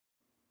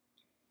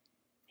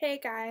Hey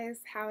guys,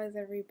 how is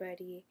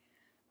everybody?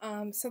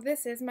 So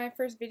this is my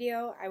first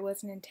video. I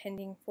wasn't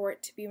intending for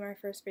it to be my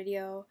first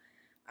video.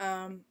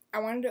 I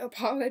wanted to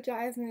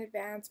apologize in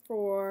advance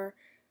for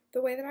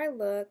the way that I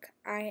look.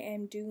 I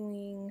am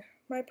doing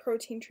my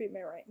protein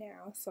treatment right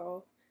now,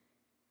 so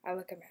I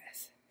look a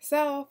mess.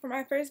 So for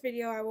my first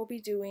video, I will be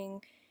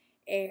doing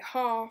a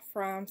haul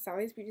from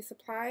Sally's Beauty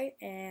Supply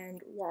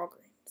and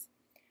Walgreens.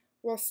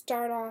 We'll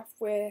start off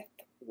with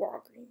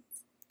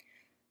Walgreens.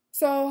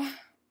 So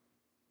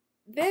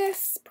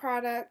this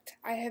product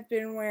I have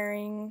been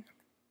wearing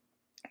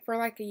for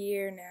like a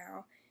year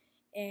now,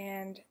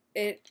 and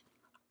it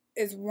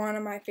is one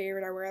of my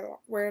favorite. I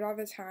wear it all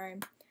the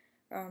time.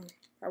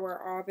 I wear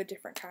all the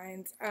different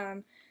kinds.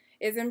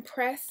 Is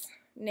Impress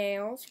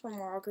Nails from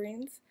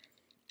Walgreens.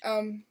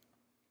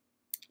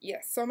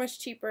 Yes, so much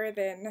cheaper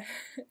than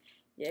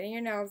getting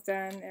your nails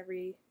done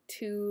every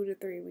 2 to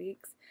 3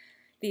 weeks.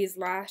 These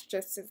last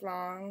just as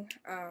long.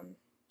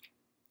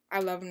 I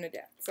love them to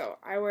death. So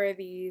I wear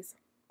these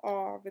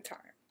all the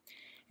time.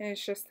 And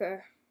it's just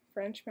a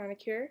French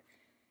manicure. It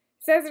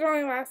says it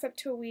only lasts up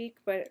to a week,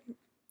 but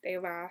they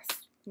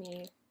last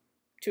me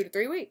 2 to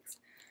 3 weeks.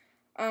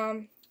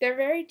 They're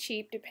very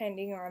cheap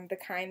depending on the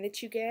kind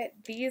that you get.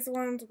 These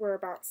ones were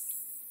about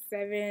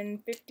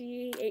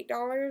 $7.50,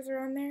 $8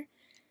 around there.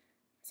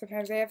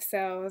 Sometimes they have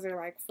sales. They're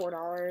like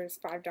 $4,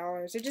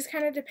 $5. It just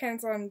kind of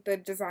depends on the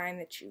design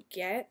that you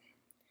get.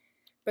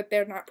 But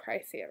they're not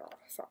pricey at all.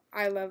 So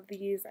I love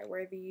these. I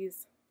wear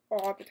these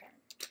all the time.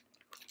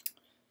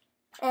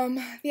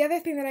 The other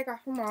thing that I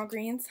got from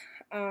Walgreens,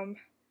 I've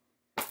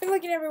been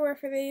looking everywhere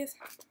for these.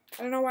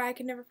 I don't know why I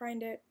could never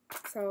find it.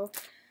 So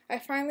I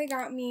finally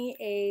got me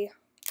a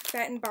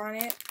satin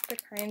bonnet, the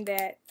kind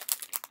that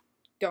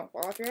don't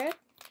fall off your head.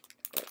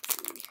 Let's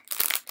see.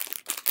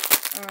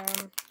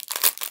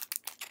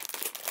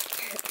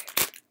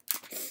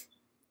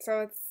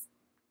 So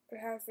it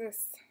has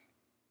this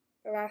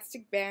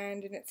elastic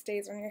band and it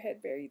stays on your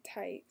head very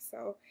tight,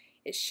 so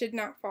it should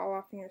not fall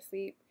off in your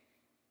sleep.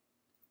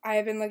 I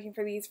have been looking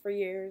for these for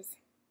years.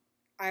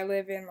 I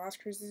live in Las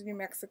Cruces, New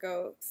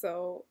Mexico,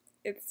 so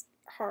it's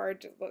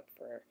hard to look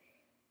for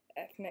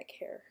ethnic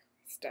hair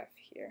stuff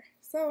here.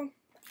 So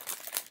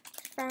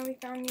I finally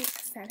found me a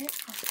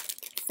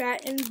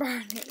satin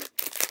bonnet.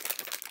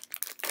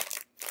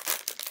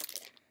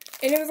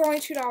 And it was only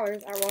 $2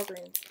 at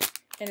Walgreens.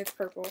 And it's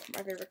purple,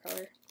 my favorite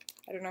color.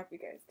 I don't know if you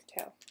guys could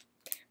tell.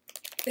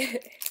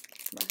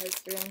 My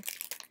husband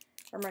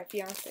or my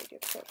fiance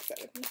gets so upset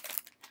with me.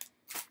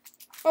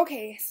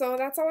 Okay, so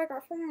that's all I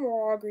got from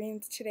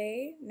Walgreens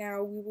today.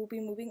 Now we will be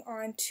moving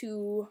on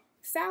to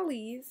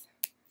Sally's.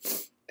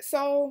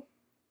 So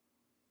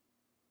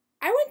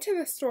I went to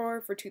the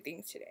store for two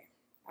things today.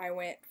 I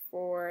went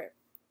for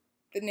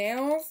the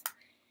nails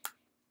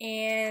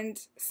and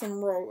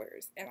some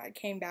rollers, and I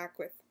came back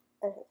with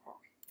a whole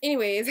haul.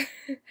 Anyways,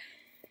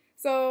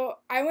 so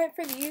I went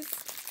for these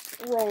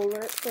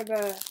rollers, for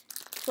the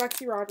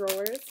Flexi Rod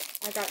rollers.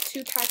 I got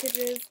 2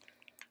 packages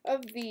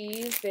of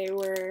these. They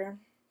were,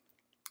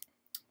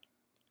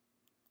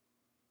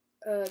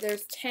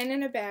 there's 10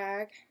 in a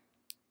bag,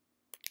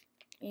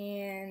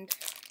 and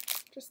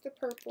just the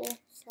purple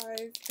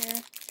size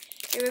here.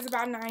 It was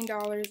about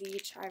 $9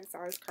 each. I have a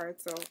Sally's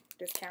card, so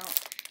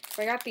discount.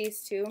 So I got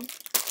these 2.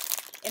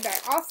 And I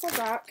also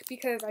got,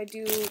 because I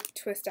do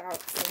twist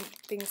out some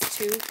things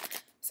too,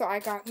 so I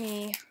got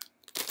me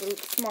the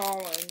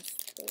small ones,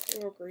 the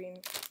little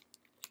green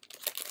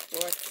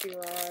Flexi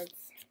Rods.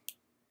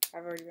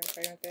 I've already been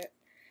playing with it.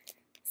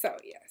 So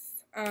yes,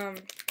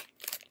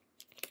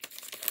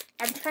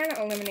 I'm trying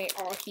to eliminate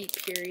all heat,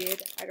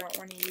 period. I don't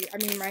want to use, I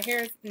mean, my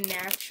hair is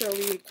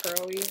naturally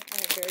curly. I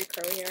have very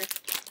curly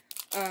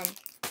hair.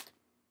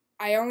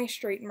 I only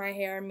straighten my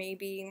hair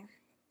maybe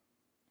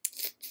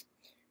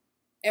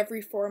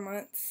every 4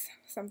 months,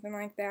 something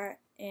like that.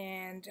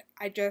 And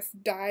I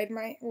just dyed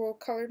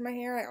colored my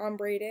hair. I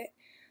ombra'd it.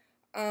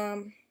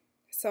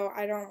 So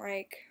I don't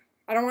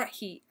want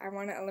heat. I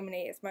want to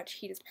eliminate as much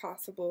heat as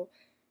possible.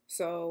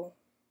 So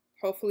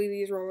hopefully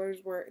these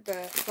rollers work,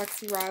 the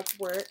Flexi Rods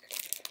work.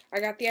 I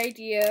got the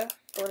idea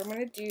for what I'm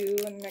going to do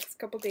in the next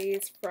couple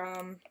days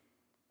from,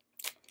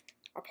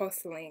 I'll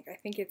post the link. I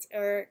think it's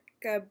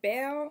Erica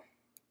Bell.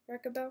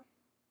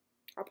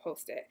 I'll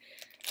post it.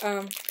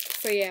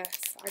 So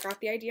yes, I got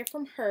the idea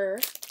from her.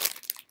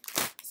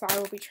 So I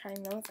will be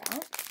trying those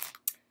out.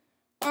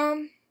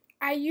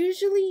 I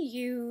usually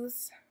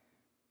use,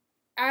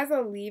 as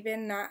a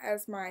leave-in, not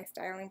as my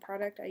styling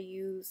product, I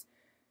use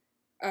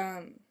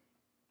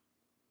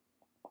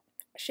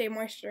Shea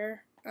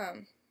Moisture,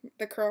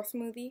 the Curl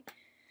Smoothie.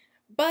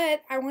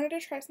 But I wanted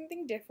to try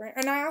something different.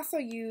 And I also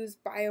use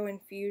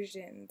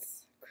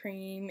Bio-Infusions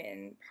cream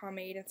and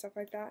pomade and stuff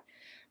like that.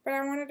 But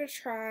I wanted to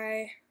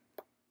try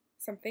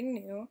something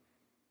new.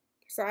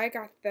 So I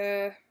got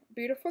the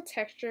Beautiful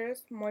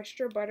Textures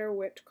Moisture Butter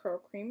Whipped Curl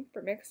Cream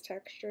for mixed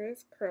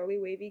textures, curly,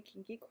 wavy,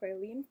 kinky,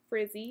 coily, and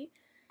frizzy.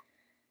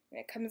 And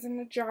it comes in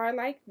a jar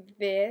like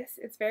this.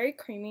 It's very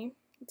creamy.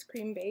 It's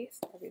cream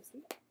based,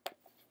 obviously.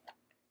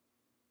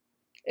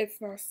 It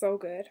smells so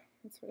good.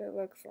 That's what it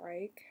looks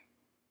like.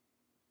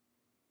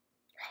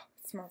 Oh,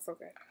 it smells so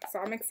good. So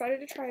I'm excited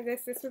to try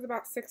this. This was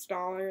about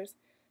 $6.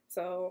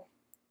 So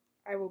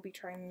I will be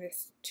trying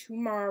this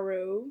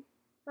tomorrow,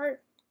 or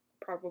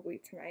probably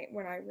tonight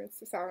when I rinse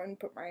this out and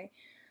put my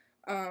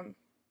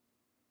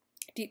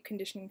deep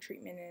conditioning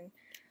treatment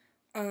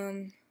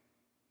in.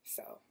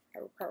 So I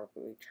will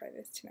probably try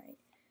this tonight.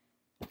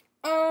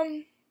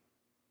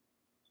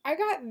 I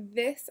got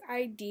this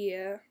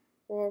idea,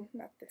 well,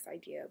 not this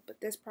idea, but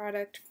this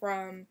product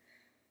from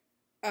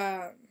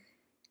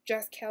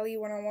Just Kelly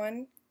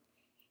 101,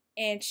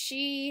 and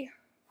she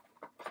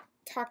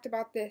talked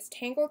about this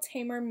Tangle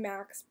Tamer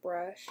Max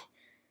brush.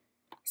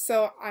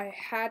 So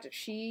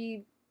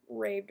she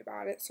raved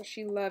about it, so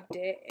she loved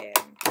it,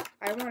 and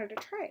I wanted to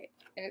try it,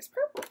 and it's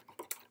purple,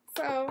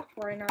 so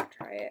why not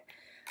try it?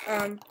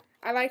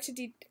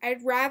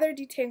 I'd rather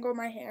detangle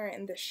my hair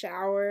in the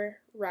shower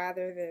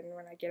rather than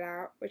when I get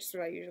out, which is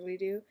what I usually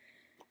do.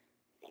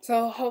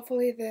 So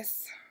hopefully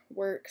this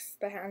works.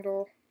 The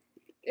handle,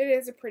 it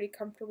is a pretty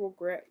comfortable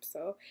grip.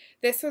 So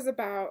this was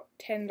about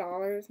 $10,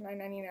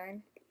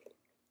 $9.99.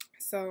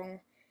 So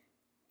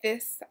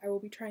this I will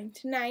be trying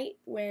tonight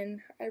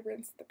when I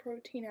rinse the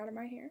protein out of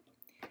my hair.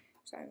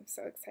 So I'm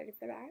so excited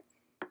for that.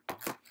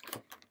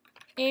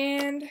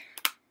 And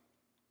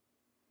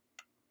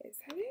is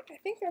that it? I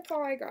think that's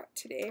all I got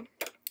today.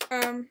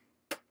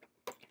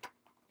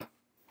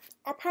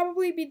 I'll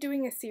probably be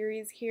doing a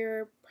series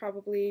here,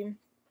 probably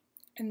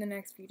in the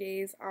next few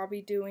days. I'll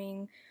be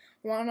doing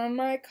one on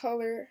my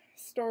color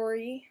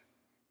story,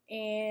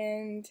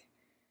 and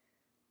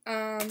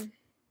so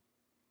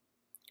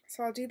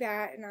I'll do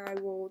that, and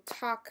I'll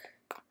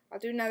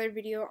do another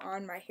video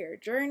on my hair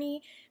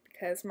journey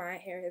because my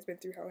hair has been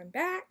through hell and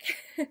back.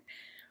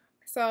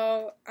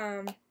 So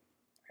I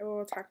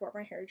will talk about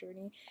my hair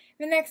journey.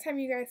 The next time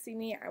you guys see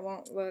me, I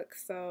won't look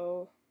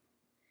so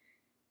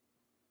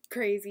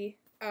crazy.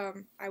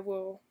 I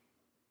will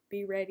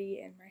be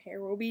ready and my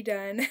hair will be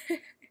done.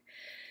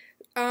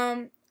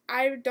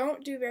 I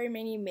don't do very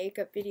many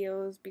makeup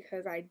videos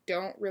because I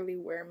don't really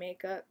wear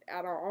makeup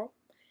at all.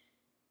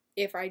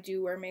 If I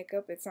do wear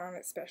makeup, it's on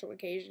a special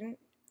occasion,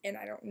 and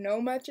I don't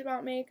know much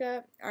about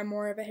makeup. I'm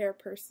more of a hair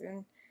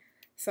person,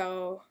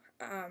 so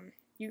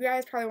you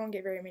guys probably won't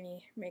get very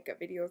many makeup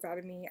videos out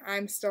of me.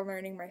 I'm still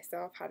learning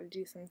myself how to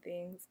do some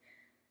things,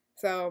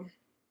 so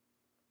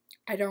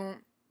I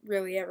don't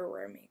really ever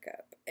wear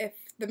makeup. If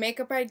the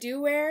makeup I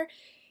do wear,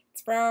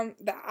 it's from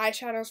the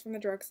eyeshadows from the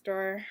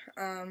drugstore,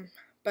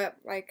 but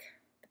like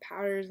the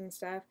powders and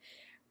stuff,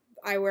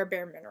 I wear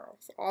Bare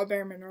Minerals. All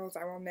Bare Minerals.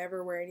 I will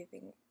never wear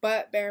anything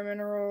but Bare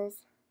Minerals.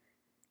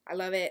 I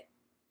love it.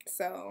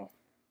 So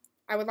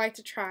I would like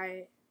to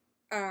try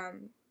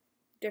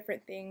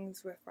different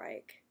things with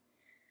like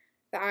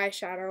the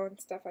eyeshadow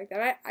and stuff like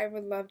that. I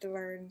would love to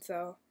learn,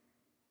 so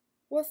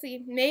we'll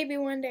see. Maybe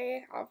one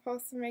day I'll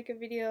post some makeup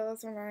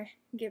videos when I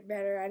get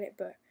better at it,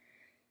 but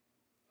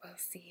we'll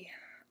see.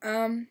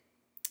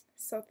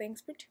 So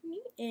thanks for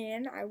tuning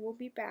in. I will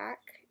be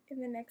back in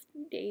the next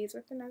few days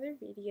with another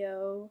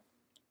video.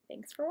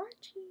 Thanks for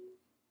watching.